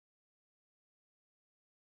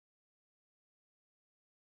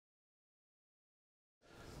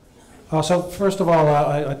So first of all,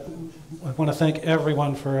 I want to thank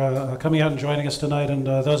everyone for coming out and joining us tonight, and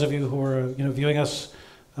those of you who are viewing us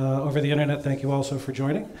over the internet, thank you also for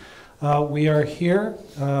joining. We are here,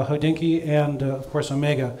 HODINKEE and of course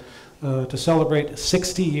Omega, to celebrate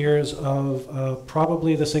 60 years of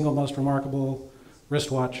probably the single most remarkable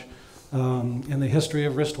wristwatch in the history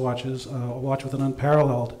of wristwatches, a watch with an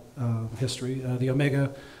unparalleled history, the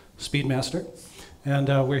Omega Speedmaster. And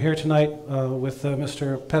we're here tonight with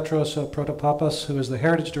Mr. Petros Protopapas, who is the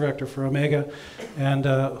Heritage Director for Omega, and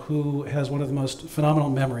who has one of the most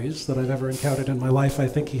phenomenal memories that I've ever encountered in my life. I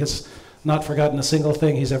think he has not forgotten a single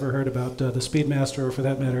thing he's ever heard about the Speedmaster, or for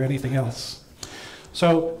that matter, anything else.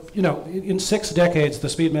 So, in 6 decades, the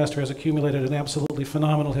Speedmaster has accumulated an absolutely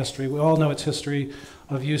phenomenal history. We all know its history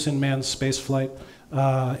of use in manned spaceflight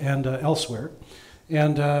and elsewhere.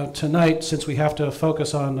 And tonight, since we have to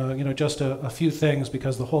focus on just a few things,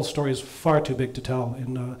 because the whole story is far too big to tell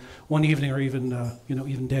in one evening or even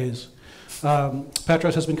even days,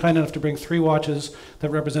 Petros has been kind enough to bring 3 watches that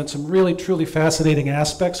represent some really truly fascinating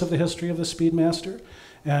aspects of the history of the Speedmaster.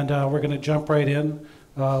 And we're going to jump right in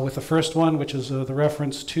with the first one, which is the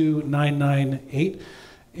reference 2998.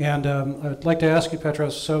 And I'd like to ask you,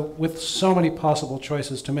 Petros, so with so many possible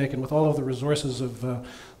choices to make, and with all of the resources of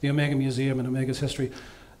the Omega Museum and Omega's history,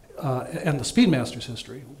 and the Speedmaster's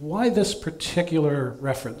history, why this particular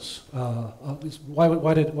reference? Why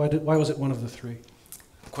was it one of the 3?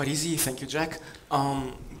 Quite easy, thank you, Jack.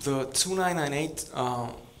 The 2998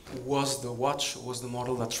 was the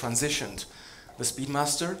model that transitioned the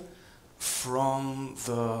Speedmaster from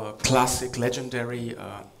the classic, legendary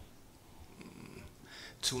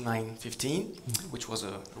 2915, which was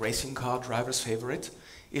a racing car driver's favorite.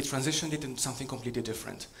 It transitioned it into something completely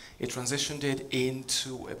different. It transitioned it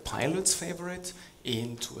into a pilot's favorite,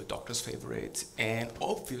 into a doctor's favorite, and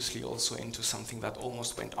obviously also into something that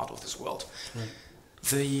almost went out of this world. Right.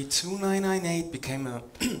 The 2998 became a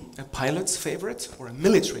pilot's favorite, or a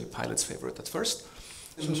military pilot's favorite at first.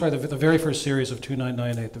 So sorry, the very first series of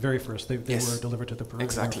 2998, the very first, they Yes. were delivered to the Peru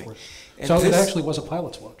Exactly. airport. And So it actually was a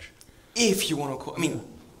pilot's watch. If you want to call,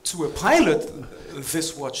 to a pilot,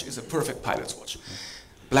 this watch is a perfect pilot's watch.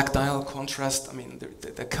 Black dial, contrast,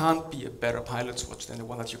 there can't be a better pilot's watch than the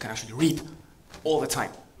one that you can actually read all the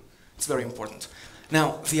time. It's very important.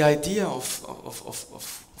 Now, the idea of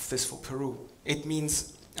this for Peru, it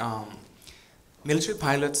means military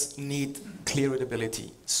pilots need clear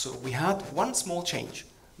readability. So we had one small change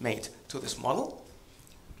made to this model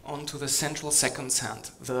onto the central second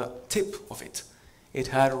hand, the tip of it. It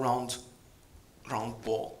had a round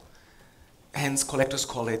ball. Hence, collectors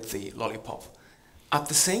call it the lollipop. At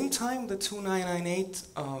the same time, the 2998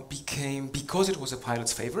 became, because it was a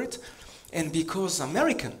pilot's favorite, and because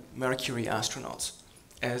American Mercury astronauts,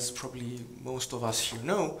 as probably most of us here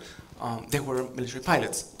know, they were military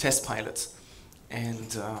pilots, test pilots,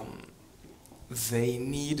 and they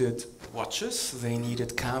needed watches, they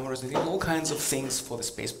needed cameras, they needed all kinds of things for the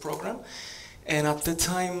space program. And at the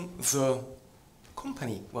time, the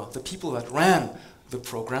company, well, the people that ran the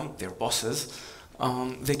program, their bosses,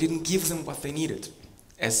 they didn't give them what they needed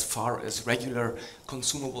as far as regular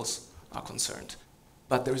consumables are concerned.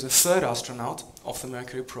 But there is a third astronaut of the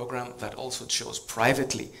Mercury program that also chose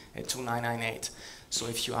privately a 2998. So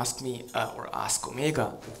if you ask me, or ask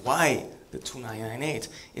Omega, why the 2998,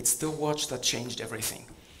 it's the watch that changed everything.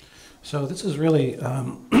 So this is really,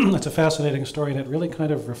 it's a fascinating story, and it really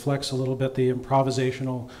kind of reflects a little bit the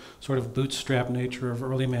improvisational sort of bootstrap nature of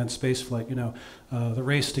early manned spaceflight. The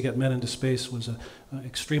race to get men into space was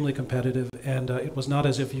extremely competitive, and it was not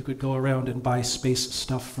as if you could go around and buy space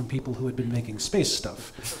stuff from people who had been making space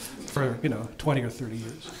stuff for 20 or 30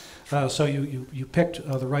 years. So you picked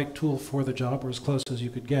the right tool for the job, or as close as you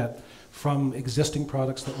could get, from existing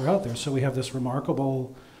products that were out there. So we have this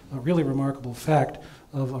remarkable, really remarkable fact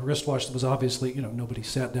of a wristwatch that was obviously, nobody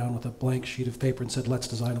sat down with a blank sheet of paper and said, let's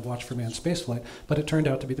design a watch for manned spaceflight, but it turned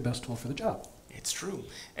out to be the best tool for the job. It's true.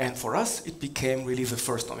 And for us, it became really the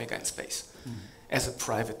first Omega in space. As a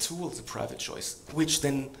private tool, as a private choice, which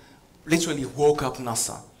then literally woke up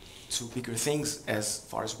NASA to bigger things as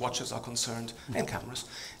far as watches are concerned, and cameras,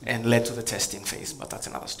 and led to the testing phase, but that's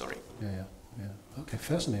another story. Yeah. Okay,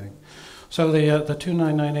 fascinating. So the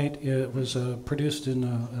 2998 was produced in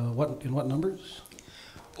what numbers?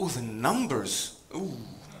 Oh, the numbers. Ooh.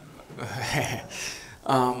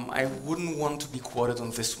 I wouldn't want to be quoted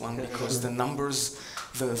on this one because the numbers,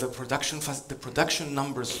 the production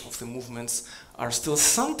numbers of the movements are still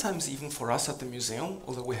sometimes, even for us at the museum,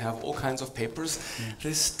 although we have all kinds of papers,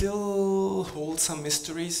 they still hold some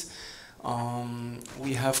mysteries.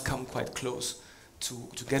 We have come quite close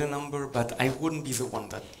to get a number, but I wouldn't be the one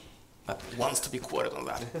that that wants to be quoted on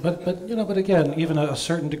that. But again, even a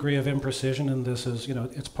certain degree of imprecision in this is,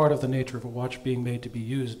 it's part of the nature of a watch being made to be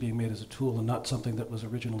used, being made as a tool, and not something that was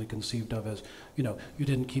originally conceived of as, you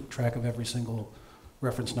didn't keep track of every single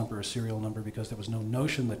reference number or serial number because there was no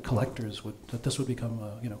notion that that this would become,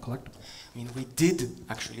 collectible. I mean, we did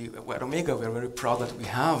actually, at Omega, we're very proud that we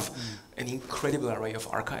have an incredible array of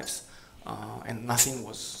archives, and nothing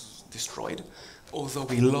was destroyed. Although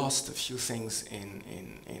we lost a few things in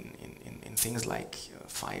things like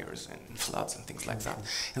fires and floods and things like that.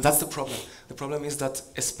 And that's the problem. The problem is that,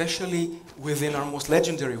 especially within our most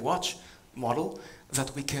legendary watch model,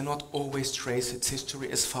 that we cannot always trace its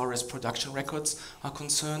history as far as production records are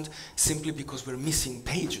concerned, simply because we're missing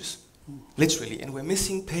pages. Literally, and we're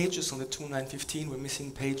missing pages on the 2915, we're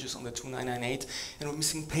missing pages on the 2998, and we're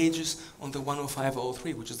missing pages on the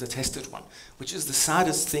 10503, which is the tested one, which is the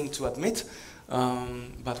saddest thing to admit,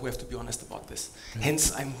 but we have to be honest about this. Okay.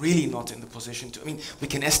 Hence, I'm really not in the position to, we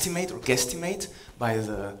can estimate or guesstimate by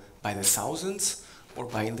the thousands, or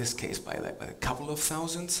in this case, by a couple of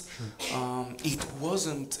thousands. Sure. It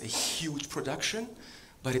wasn't a huge production,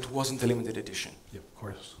 but it wasn't a limited edition. Yep, of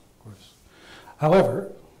course.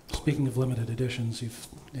 However, speaking of limited editions, you've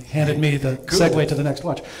handed me the segue to the next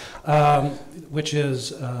watch, which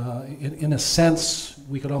is, in a sense,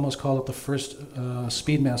 we could almost call it the first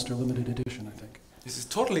Speedmaster limited edition, I think. This is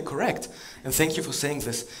totally correct, and thank you for saying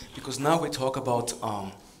this, because now we talk about,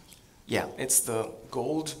 it's the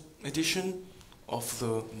gold edition of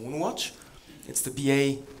the Moonwatch. It's the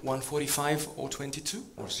BA 145-022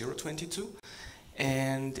 or 022.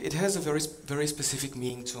 And it has a very specific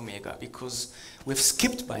meaning to Omega, because we've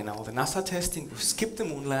skipped by now the NASA testing, we've skipped the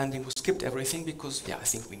moon landing, we've skipped everything because, I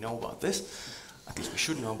think we know about this. At least we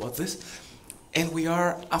should know about this. And we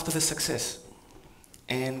are after the success.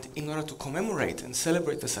 And in order to commemorate and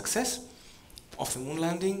celebrate the success of the moon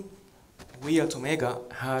landing, we at Omega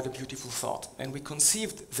had a beautiful thought. And we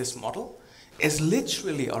conceived this model as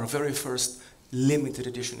literally our very first limited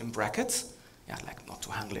edition in brackets. Like not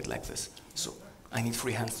to handle it like this. So I need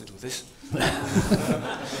free hands to do this.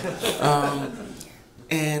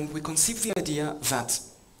 And we conceived the idea that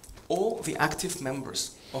all the active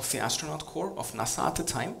members of the astronaut corps of NASA at the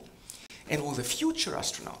time, and all the future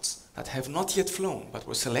astronauts that have not yet flown but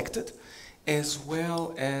were selected, as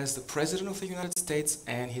well as the President of the United States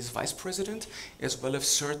and his Vice President, as well as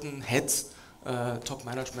certain heads, top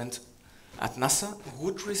management at NASA,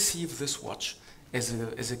 would receive this watch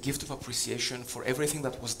as a gift of appreciation for everything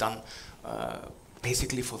that was done,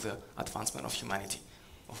 basically for the advancement of humanity,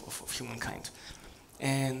 of humankind.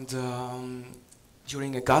 And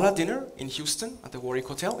during a gala dinner in Houston at the Warwick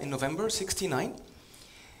Hotel in November '69,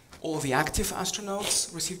 all the active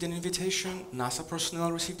astronauts received an invitation, NASA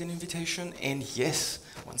personnel received an invitation, and yes,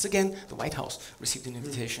 once again, the White House received an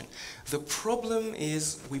invitation. The problem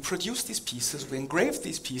is we produced these pieces, we engraved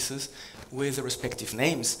these pieces with the respective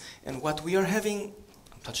names, and what we are having,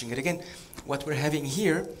 I'm touching it again, what we're having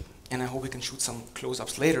here, and I hope we can shoot some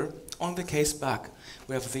close-ups later, on the case back,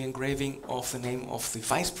 we have the engraving of the name of the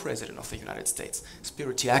Vice President of the United States,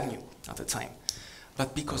 Spiro Agnew at the time.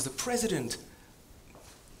 But because the President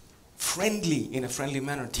in a friendly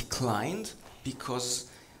manner declined, because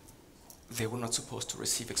they were not supposed to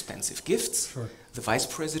receive expensive gifts. Sure. The Vice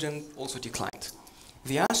President also declined.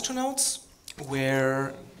 The astronauts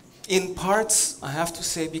were, in parts, I have to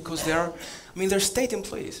say, because they're state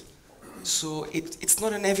employees. So it's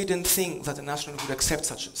not an evident thing that an astronaut would accept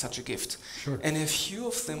such a gift. Sure. And a few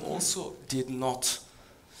of them also did not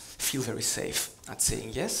feel very safe at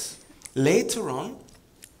saying yes. Later on,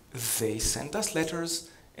 they sent us letters,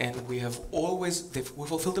 and we've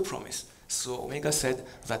fulfilled the promise. So Omega said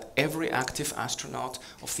that every active astronaut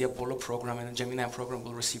of the Apollo program and the Gemini program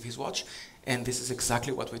will receive his watch, and this is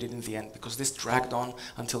exactly what we did in the end, because this dragged on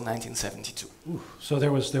until 1972. Ooh, so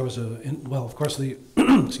there was of course the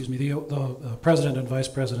the president and vice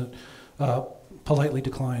president politely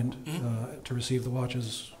declined to receive the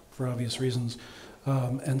watches for obvious reasons,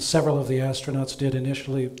 and several of the astronauts did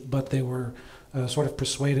initially, but they were sort of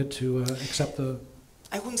persuaded to accept the.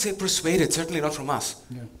 I wouldn't say persuaded, certainly not from us.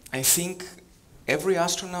 Yeah. I think every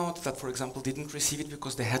astronaut that, for example, didn't receive it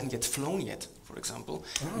because they hadn't yet flown yet, for example.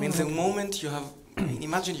 Oh, the moment you have,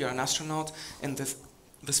 imagine you're an astronaut and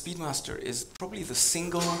the Speedmaster is probably the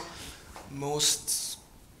single most,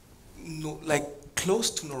 close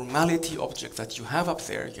to normality object that you have up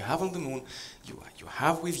there, you have on the moon, you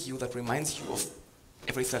have with you that reminds you of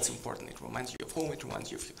everything that's important. It reminds you of home, it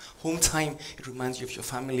reminds you of your home time, it reminds you of your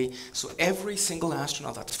family. So every single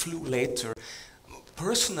astronaut that flew later,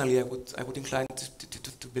 personally, I would incline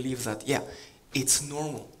to believe that, it's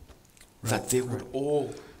normal that they would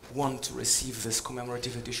all want to receive this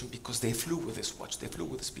commemorative edition because they flew with this watch, they flew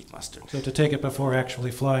with the Speedmaster. So to take it before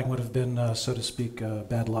actually flying would have been, so to speak,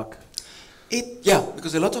 bad luck. Yeah,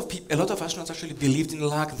 because a lot of astronauts actually believed in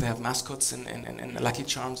luck. They have mascots and lucky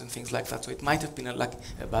charms and things like that. So it might have been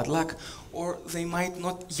a bad luck, or they might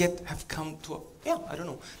not yet have come to,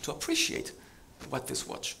 to appreciate what this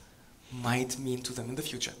watch might mean to them in the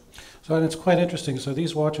future. So and it's quite interesting. So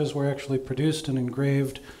these watches were actually produced and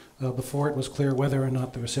engraved before it was clear whether or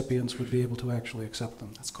not the recipients would be able to actually accept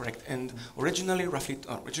them. That's correct. And originally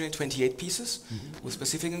 28 pieces with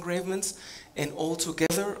specific engravements, and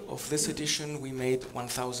altogether of this edition we made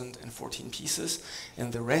 1,014 pieces,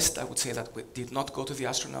 and the rest, I would say, that did not go to the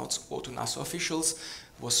astronauts or to NASA officials,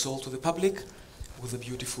 was sold to the public with a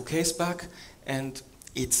beautiful case back, and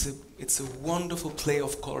it's a wonderful play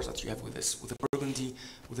of colors that you have with this, with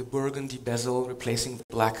the burgundy bezel replacing the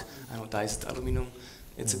black anodized aluminum.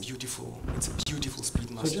 It's a beautiful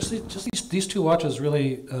Speedmaster. So just these two watches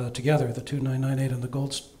really together, the 2998 and the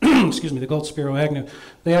gold, excuse me, the gold Spiro Agnew,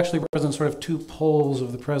 they actually represent sort of two poles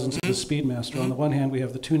of the presence of the Speedmaster. On the one hand, we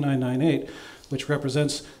have the 2998, which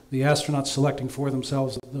represents the astronauts selecting for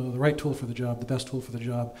themselves the right tool for the job, the best tool for the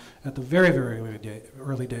job at the very, very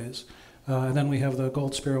early days. And then we have the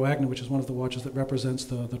gold Spiro Agnew, which is one of the watches that represents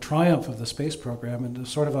the triumph of the space program, and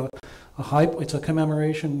sort of it's a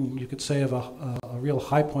commemoration, you could say, of a real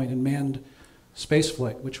high point in manned space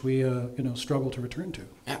flight, which we struggle to return to.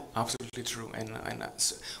 Yeah, absolutely true. And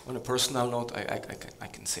on a personal note, I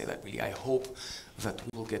can say that really I hope that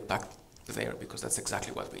we will get back there, because that's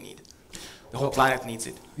exactly what we need. The whole planet needs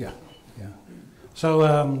it. Yeah, yeah.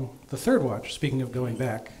 So the third watch, speaking of going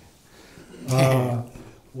back,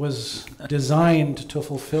 was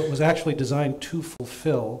actually designed to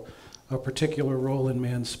fulfill a particular role in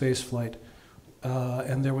manned spaceflight.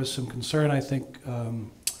 And there was some concern, I think,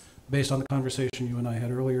 based on the conversation you and I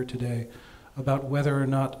had earlier today, about whether or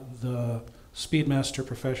not the Speedmaster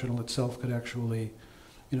professional itself could actually,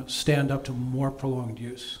 stand up to more prolonged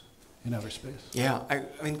use in outer space. Yeah, I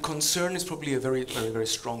mean, concern is probably a very, very, very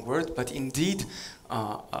strong word, but indeed,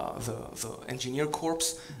 the engineer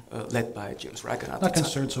corps, led by James Ragan at the time. Not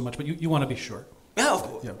concerned so much, but you want to be sure. Yeah, of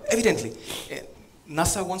course, evidently.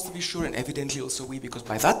 NASA wants to be sure, and evidently also we, because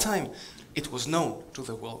by that time, it was known to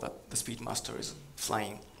the world that the Speedmaster is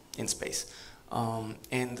flying in space.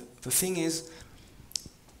 And the thing is,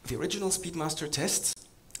 the original Speedmaster tests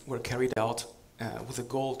were carried out with the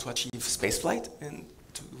goal to achieve spaceflight and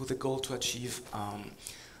with the goal to achieve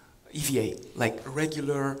EVA, like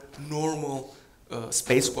regular, normal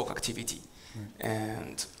spacewalk activity.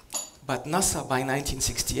 But NASA by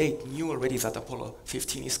 1968 knew already that Apollo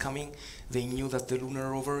 15 is coming, they knew that the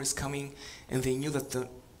lunar rover is coming, and they knew that the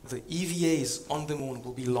EVAs on the moon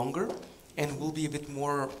will be longer and will be a bit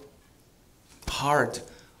more hard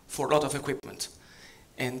for a lot of equipment.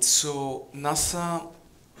 And so NASA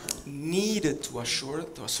needed to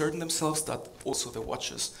ascertain themselves that also the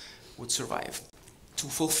watches would survive. To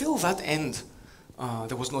fulfill that end,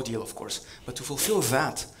 there was no deal, of course, but to fulfill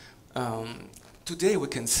that, today we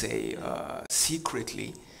can say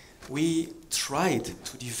secretly, we tried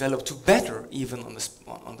to develop, to better even on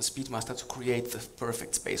the Speedmaster, to create the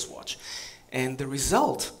perfect space watch. And the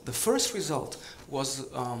result, the first result, was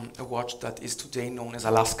a watch that is today known as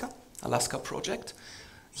Alaska Project.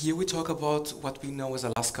 Here we talk about what we know as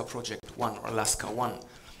Alaska Project 1 or Alaska 1.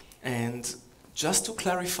 And just to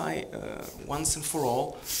clarify once and for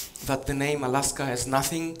all that the name Alaska has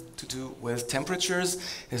nothing to do with temperatures,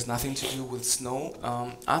 has nothing to do with snow.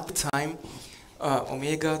 At the time,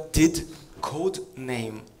 Omega did code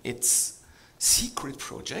name its secret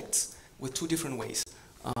projects with two different ways.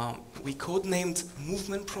 We code named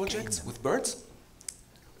movement projects with birds.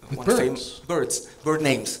 Bird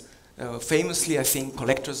names. Famously, I think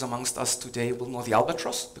collectors amongst us today will know the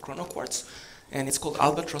albatross, the chronoquartz. And it's called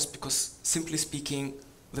albatross because, simply speaking,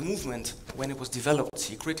 the movement, when it was developed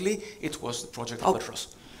secretly, it was the Project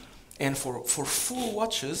Albatross. And for full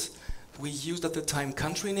watches, we used at the time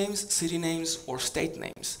country names, city names, or state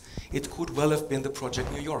names. It could well have been the Project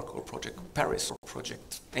New York, or Project Paris, or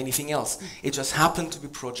Project anything else. It just happened to be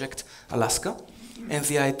Project Alaska. And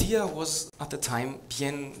the idea was, at the time,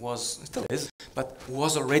 Bienne was, still is, but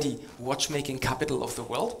was already watchmaking capital of the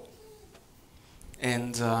world.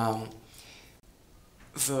 And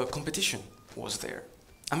the competition was there,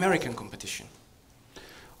 American competition.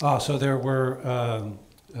 So there were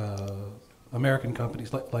American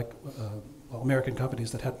companies, American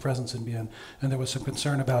companies that had presence in Bienne, and there was some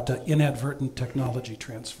concern about inadvertent technology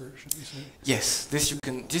transfer, should we say? Yes, this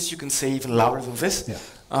you can say even louder than this. Yeah.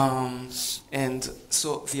 And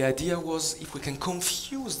so the idea was, if we can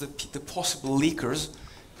confuse the possible leakers,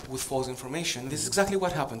 with false information. This is exactly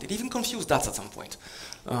what happened. It even confused us at some point.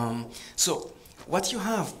 So what you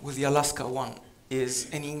have with the Alaska One is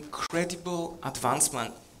an incredible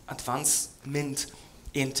advancement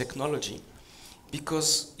in technology,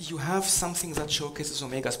 because you have something that showcases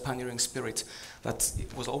Omega's pioneering spirit that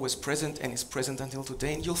was always present and is present until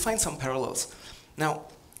today, and you'll find some parallels. Now,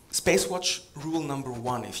 Spacewatch rule number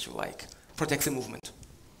 1, if you like, protect the movement.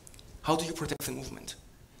 How do you protect the movement?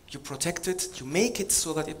 You protect it, you make it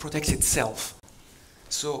so that it protects itself.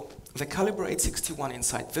 So the Caliber 861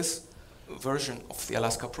 inside this version of the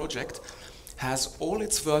Alaska project has all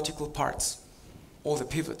its vertical parts, all the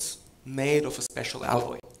pivots, made of a special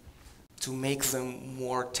alloy to make them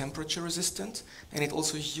more temperature resistant, and it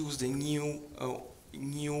also used a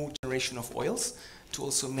new generation of oils to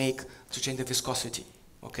also change the viscosity.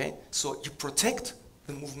 Okay, so you protect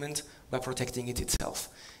the movement by protecting it itself.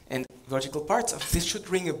 And vertical parts, this should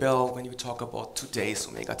ring a bell when you talk about today's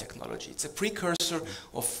Omega technology. It's a precursor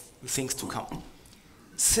of things to come.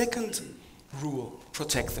 Second rule,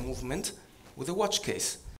 protect the movement with a watch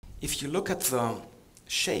case. If you look at the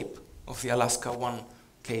shape of the Alaska One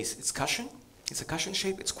case, it's a cushion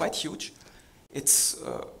shape, it's quite huge. It's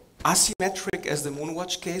asymmetric as the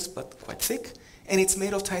Moonwatch case, but quite thick, and it's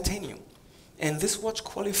made of titanium. And this watch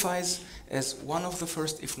qualifies as one of the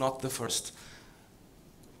first, if not the first,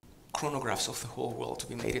 chronographs of the whole world to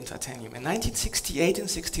be made in titanium. In 1968 and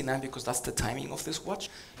 69, because that's the timing of this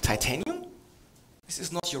watch, titanium, this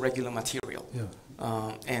is not your regular material. Yeah.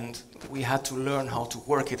 And we had to learn how to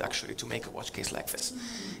work it actually to make a watch case like this.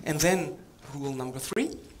 And then rule number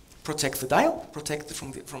 3, protect the dial, protect it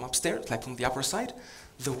from upstairs, like from the upper side.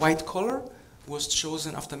 The white color was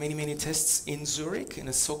chosen after many, many tests in Zurich in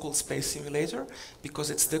a so-called space simulator,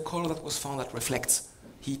 because it's the color that was found that reflects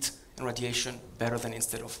heat and radiation better than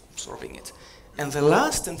instead of absorbing it. And the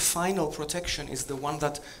last and final protection is the one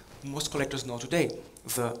that most collectors know today,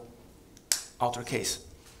 the outer case.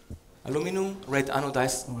 Aluminum, red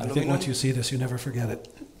anodized aluminum. I think once you see this, you never forget it.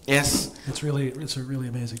 Yes. It's really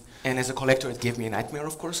amazing. And as a collector, it gave me a nightmare,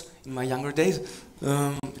 of course, in my younger days,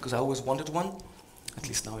 because I always wanted one. At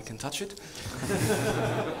least now I can touch it.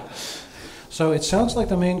 So it sounds like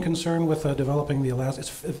the main concern with developing the Alaska,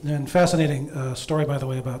 it's a fascinating story, by the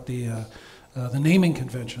way, about the naming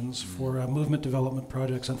conventions for movement development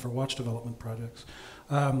projects and for watch development projects.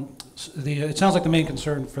 It sounds like the main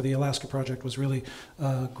concern for the Alaska project was really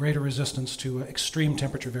greater resistance to extreme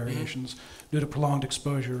temperature variations due to prolonged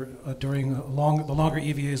exposure during the longer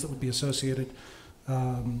EVAs that would be associated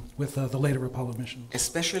with the later Apollo missions.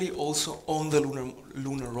 Especially also on the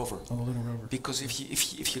lunar rover. On the lunar rover. Because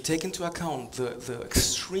if you take into account the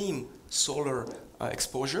extreme solar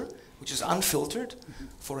exposure, which is unfiltered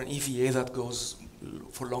for an EVA that goes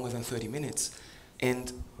for longer than 30 minutes,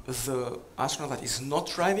 and the astronaut that is not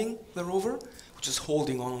driving the rover, which is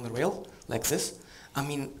holding on the rail like this, I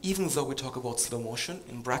mean, even though we talk about slow motion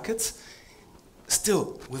in brackets,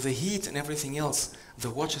 still, with the heat and everything else, the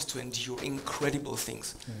watch has to endure incredible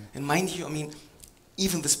things. And mind you, I mean,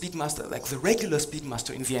 even the Speedmaster, like the regular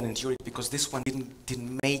Speedmaster in the end endured it, because this one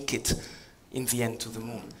didn't make it in the end to the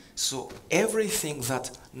moon. So everything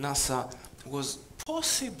that NASA was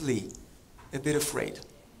possibly a bit afraid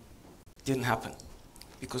didn't happen.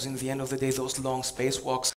 Because in the end of the day, those long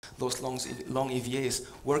spacewalks, those long EVAs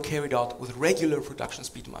were carried out with regular production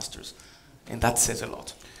Speedmasters. And that says a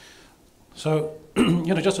lot. So,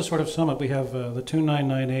 just to sort of sum up, we have the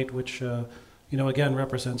 2998, which, again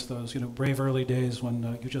represents those, brave early days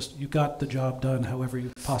when you got the job done however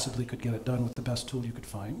you possibly could get it done with the best tool you could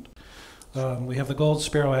find. We have the Gold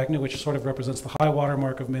Sparrow Agnew, which sort of represents the high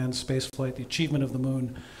watermark of manned spaceflight, the achievement of the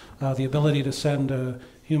moon, the ability to send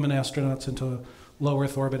human astronauts into low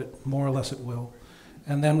Earth orbit more or less at will.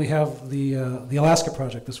 And then we have the Alaska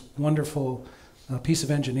project, this wonderful piece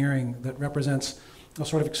of engineering that represents a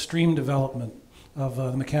sort of extreme development of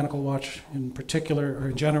the mechanical watch in particular, or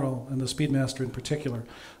in general, and the Speedmaster in particular,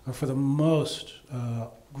 for the most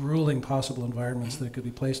grueling possible environments that it could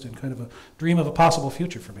be placed in, kind of a dream of a possible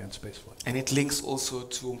future for manned spaceflight. And it links also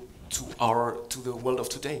to the world of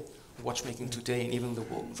today, watchmaking today, and even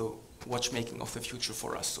the watchmaking of the future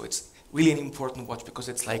for us. So it's really an important watch, because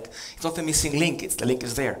it's not the missing link, the link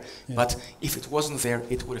is there. Yeah. But if it wasn't there,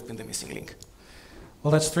 it would have been the missing link.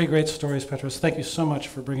 Well, that's 3 great stories, Petros. Thank you so much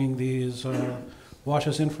for bringing these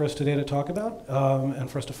watches in for us today to talk about, and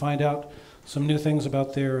for us to find out some new things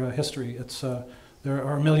about their history. There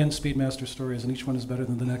are a million Speedmaster stories, and each one is better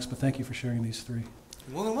than the next, but thank you for sharing these 3.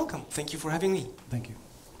 You're more than welcome. Thank you for having me. Thank you.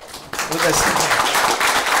 All the best.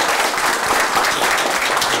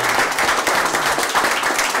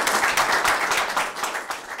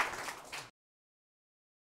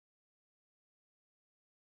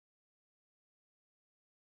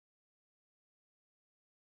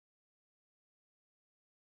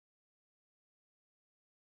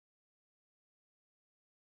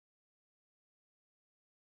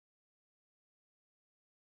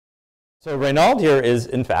 So Raynald here is,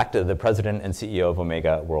 in fact, the president and CEO of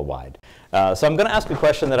Omega Worldwide. So I'm going to ask a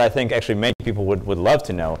question that I think actually many people would love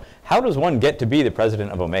to know. How does one get to be the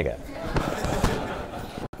president of Omega?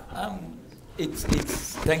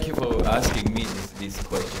 Thank you for asking me this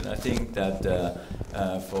question. I think that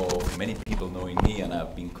for many people knowing me, and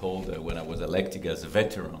I've been called when I was elected as a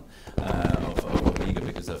veteran of Omega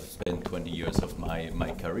because I've spent 20 years of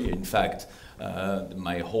my career. In fact,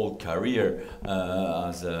 my whole career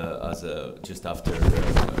just after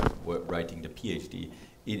writing the PhD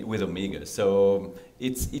with Omega. So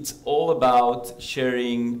it's all about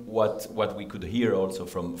sharing what we could hear also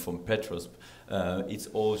from Petros. It's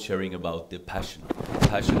all sharing about the passion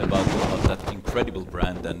about that incredible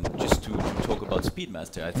brand. And just to talk about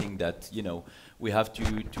Speedmaster, I think that we have to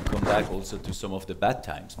come back also to some of the bad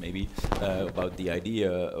times, maybe about the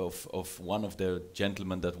idea of one of the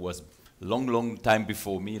gentlemen that was long time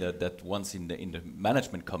before me that once in the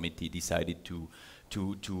management committee decided to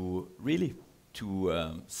really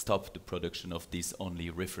stop the production of this only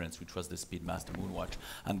reference, which was the Speedmaster Moonwatch.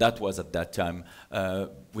 And that was at that time,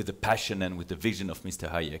 with the passion and with the vision of Mr.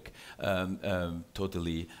 Hayek,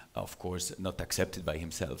 totally, of course, not accepted by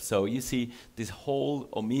himself. So you see, this whole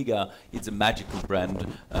Omega, it's a magical brand,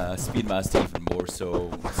 Speedmaster even more so.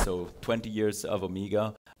 So 20 years of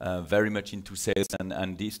Omega, very much into sales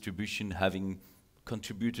and distribution, having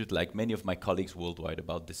contributed, like many of my colleagues worldwide,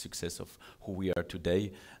 about the success of who we are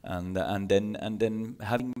today, and then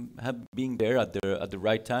being there at the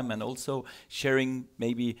right time, and also sharing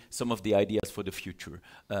maybe some of the ideas for the future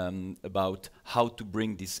about how to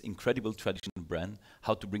bring this incredible traditional brand,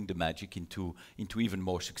 how to bring the magic into even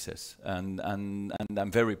more success. And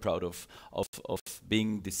I'm very proud of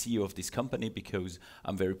being the CEO of this company, because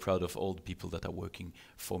I'm very proud of all the people that are working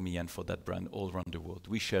for me and for that brand all around the world.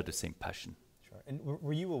 We share the same passion. And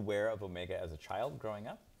were you aware of Omega as a child growing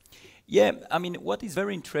up? Yeah, I mean, what is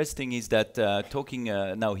very interesting is that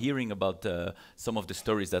now hearing about some of the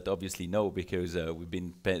stories that obviously know, because we've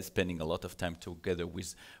been spending a lot of time together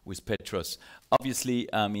with Petros.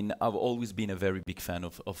 Obviously, I mean, I've always been a very big fan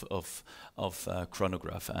of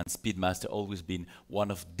chronograph, and Speedmaster always been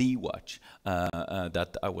one of the watch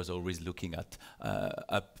that I was always looking at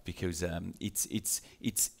up, because it's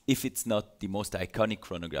if it's not the most iconic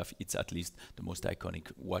chronograph, it's at least the most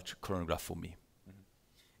iconic watch chronograph for me.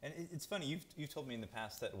 And it's funny, you've told me in the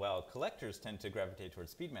past that while collectors tend to gravitate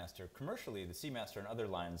towards Speedmaster, commercially the Seamaster and other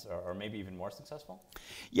lines are maybe even more successful?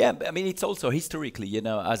 Yeah, I mean, it's also historically,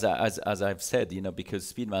 as I've said,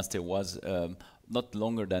 because Speedmaster was not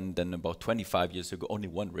longer than about 25 years ago, only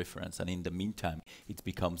one reference, and in the meantime, it's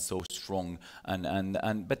become so strong,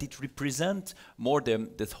 but it represents more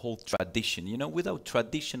this whole tradition. Without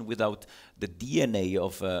tradition, without the DNA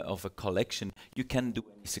of a collection, you can't do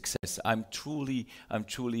any success. I'm truly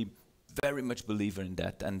very much believer in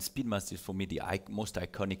that, and Speedmaster is for me the most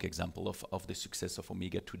iconic example of the success of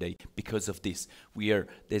Omega today. Because of this,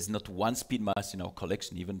 there's not one Speedmaster in our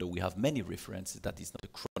collection, even though we have many references, that is not a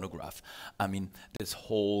chronograph. I mean, this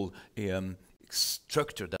whole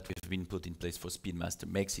structure that we've been put in place for Speedmaster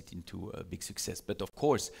makes it into a big success. But of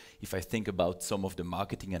course, if I think about some of the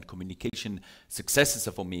marketing and communication successes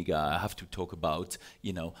of Omega, I have to talk about,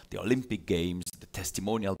 the Olympic Games, the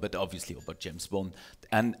testimonial, but obviously about James Bond,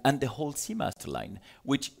 and the whole Seamaster line,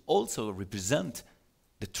 which also represent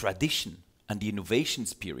the tradition and the innovation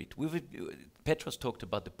spirit. Petros talked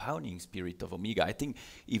about the pioneering spirit of Omega. I think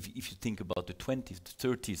if you think about the 20s,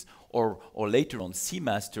 30s, or later on,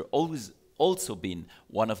 Seamaster always also been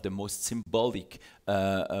one of the most symbolic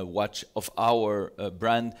watch of our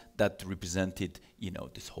brand, that represented,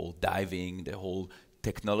 this whole diving, the whole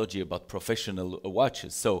technology about professional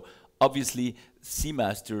watches. So obviously,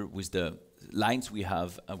 Seamaster, with the lines we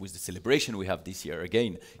have, with the celebration we have this year,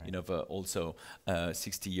 again, right, also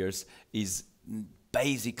 60 years, is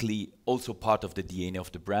basically also part of the DNA of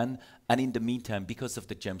the brand. And in the meantime, because of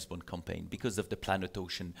the James Bond campaign, because of the Planet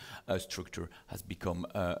Ocean structure, has become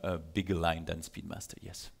a bigger line than Speedmaster,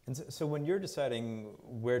 yes. And so when you're deciding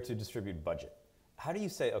where to distribute budget, how do you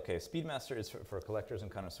say, okay, Speedmaster is for collectors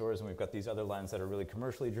and connoisseurs, and we've got these other lines that are really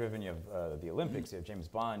commercially driven? You have the Olympics, you have James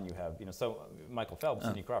Bond, you have, so Michael Phelps,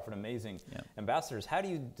 Sidney Crawford, amazing ambassadors. How do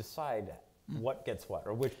you decide what gets what,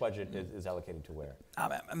 or which budget is allocated to where?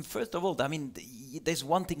 First of all, I mean, there's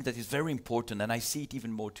one thing that is very important, and I see it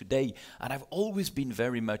even more today, and I've always been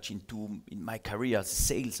very much in my career as a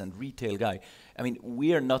sales and retail guy. I mean,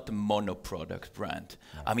 we are not a mono-product brand.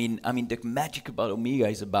 Right. I mean, the magic about Omega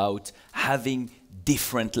is about having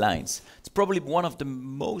different lines. It's probably one of the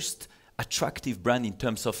most attractive brand in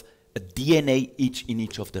terms of a DNA in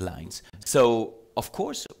each of the lines. So of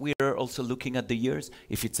course, we are also looking at the years.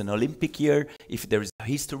 If it's an Olympic year, if there is a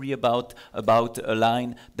history about a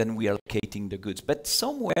line, then we are allocating the goods. But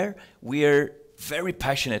somewhere we are very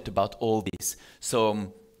passionate about all this,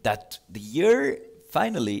 so that the year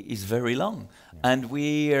finally is very long, and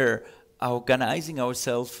we are organizing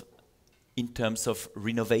ourselves in terms of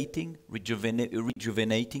renovating,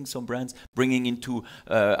 rejuvenating some brands, bringing into,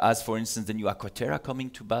 as for instance, the new Aquaterra coming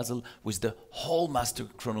to Basel with the whole master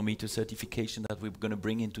chronometer certification that we're going to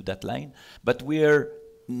bring into that line. But we're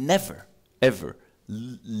never, ever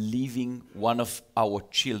leaving one of our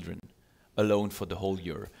children alone for the whole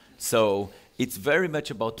year. So it's very much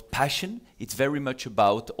about passion. It's very much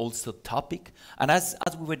about also topic. And as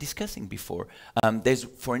we were discussing before, there's,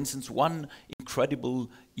 for instance, one incredible,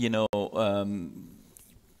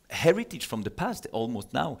 heritage from the past,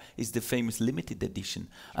 almost now, is the famous limited edition.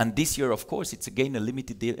 And this year, of course, it's again a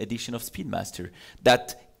limited edition of Speedmaster.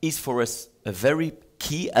 That is for us a very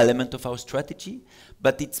key element of our strategy,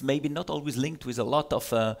 but it's maybe not always linked with a lot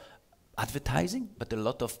of advertising, but a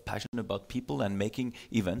lot of passion about people and making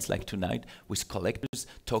events like tonight with collectors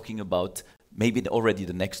talking about maybe already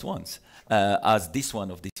the next ones, as this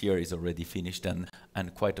one of this year is already finished and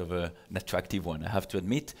quite of an attractive one, I have to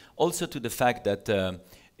admit. Also to the fact that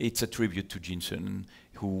it's a tribute to Jinsun,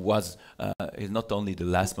 who was is not only the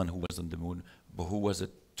last man who was on the moon, but who was a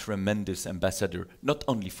tremendous ambassador, not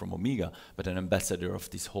only from Omega, but an ambassador of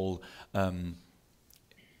this whole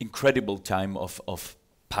incredible time of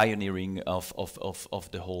pioneering of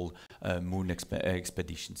the whole moon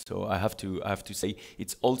expedition. So I have to say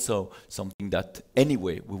it's also something that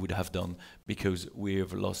anyway we would have done, because we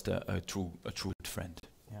have lost a true friend.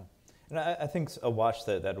 Yeah, and I think a watch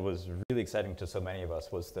that was really exciting to so many of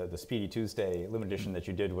us was the Speedy Tuesday limited edition that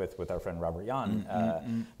you did with our friend Robert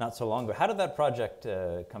Jan not so long ago. How did that project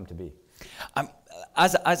come to be?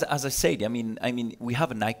 As I said, I mean, we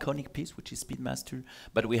have an iconic piece, which is Speedmaster,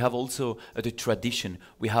 but we have also the tradition.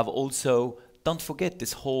 We have also, don't forget,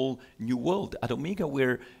 this whole new world. At Omega,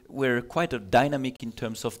 we're quite a dynamic in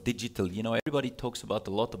terms of digital. Everybody talks a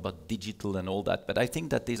lot about digital and all that, but I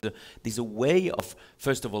think that there's a way of,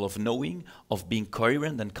 first of all, of knowing, of being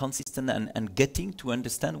coherent and consistent, and getting to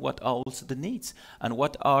understand what are also the needs and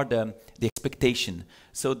what are the expectation.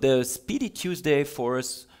 So the Speedy Tuesday for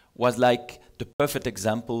us was like the perfect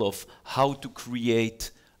example of how to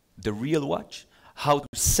create the real watch, how to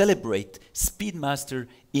celebrate Speedmaster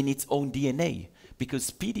in its own DNA. Because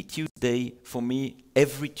Speedy Tuesday, for me,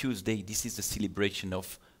 every Tuesday, this is a celebration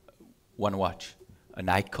of one watch, an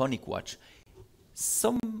iconic watch.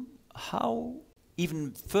 Somehow,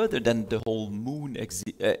 even further than the whole moon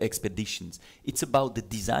expeditions, it's about the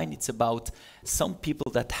design, it's about some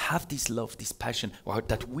people that have this love, this passion, or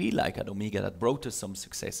that we like at Omega, that brought us some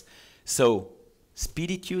success. So,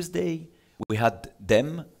 Speedy Tuesday, we had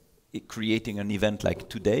them creating an event like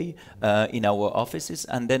today in our offices,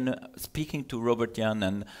 and then speaking to Robert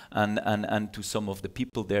Jan and to some of the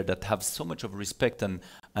people there that have so much of respect and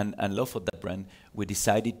love for that brand, we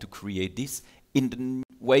decided to create this in the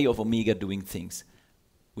way of Omega doing things,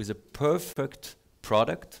 with a perfect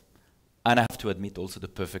product, and I have to admit also the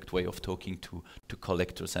perfect way of talking to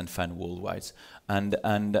collectors and fans worldwide. And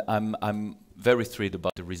I'm very thrilled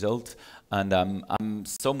about the result, and I'm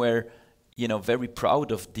somewhere, very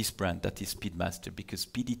proud of this brand that is Speedmaster, because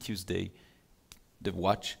Speedy Tuesday, the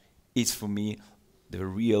watch, is for me the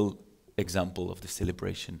real example of the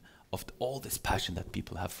celebration of all this passion that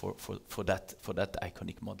people have for that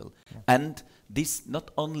iconic model. Yeah. And this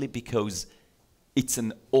not only because it's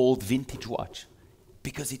an old vintage watch,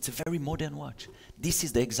 because it's a very modern watch. This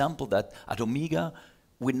is the example that at Omega,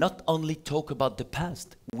 we not only talk about the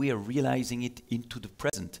past, we are realizing it into the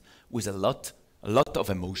present with a lot of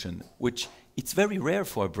emotion, which it's very rare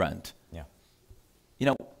for a brand. Yeah.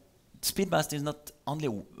 Speedmaster is not only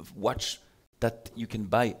a watch that you can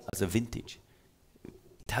buy as a vintage.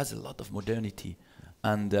 It has a lot of modernity,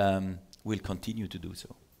 and will continue to do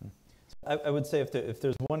so. I would say if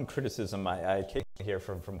there's one criticism I occasionally hear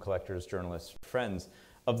from collectors, journalists, friends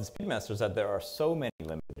of the Speedmasters, that there are so many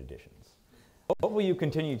limited editions. What will you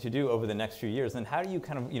continue to do over the next few years? And how do you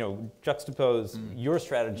kind of, juxtapose your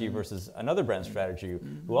strategy versus another brand strategy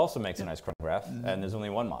who also makes a nice chronograph, and there's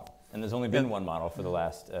only one model, and there's only been one model for the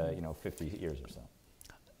last 50 years or so?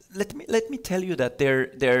 Let me tell you that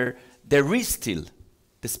there is still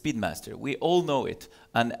the Speedmaster. We all know it,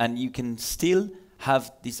 and you can still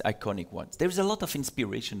have these iconic ones. There's a lot of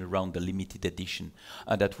inspiration around the limited edition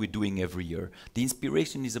that we're doing every year. The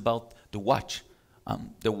inspiration is about the watch,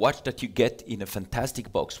 The watch that you get in a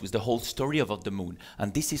fantastic box with the whole story about the moon.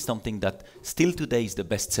 And this is something that still today is the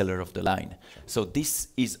bestseller of the line. So this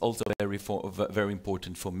is also very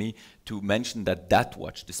important for me to mention that that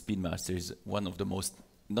watch, the Speedmaster, is one of the most,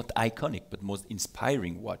 not iconic, but most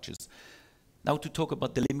inspiring watches. Now to talk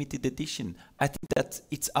about the limited edition, I think that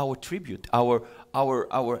it's our tribute, our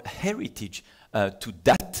heritage to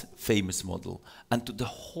that famous model and to the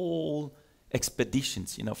whole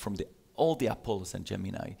expeditions, you know, from all the Apollos and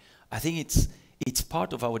Gemini. I think it's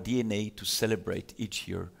part of our DNA to celebrate each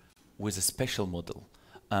year with a special model.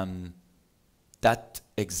 That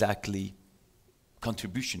exactly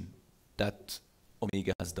contribution that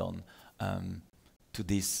Omega has done to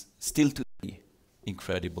this still today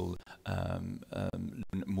incredible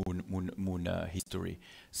moon history.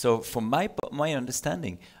 So from my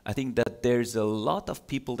understanding, I think that there's a lot of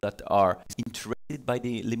people that are interested by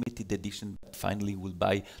the limited edition that finally will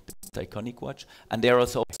buy the iconic watch, and there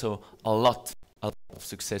is also a lot of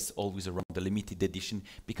success always around the limited edition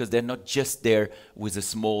because they're not just there with a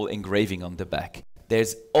small engraving on the back.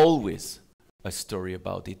 There's always a story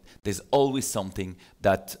about it. There's always something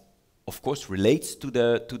that of course relates to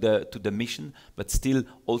the mission, but still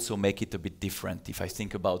also make it a bit different. If I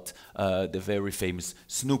think about the very famous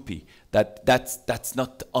Snoopy, that's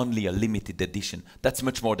not only a limited edition, that's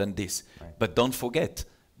much more than this. Right. But don't forget,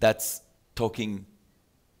 that's talking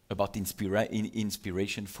about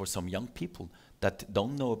inspiration for some young people that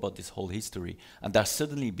don't know about this whole history and are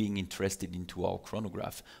suddenly being interested into our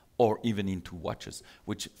chronograph or even into watches,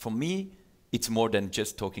 which for me, it's more than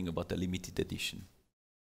just talking about the limited edition.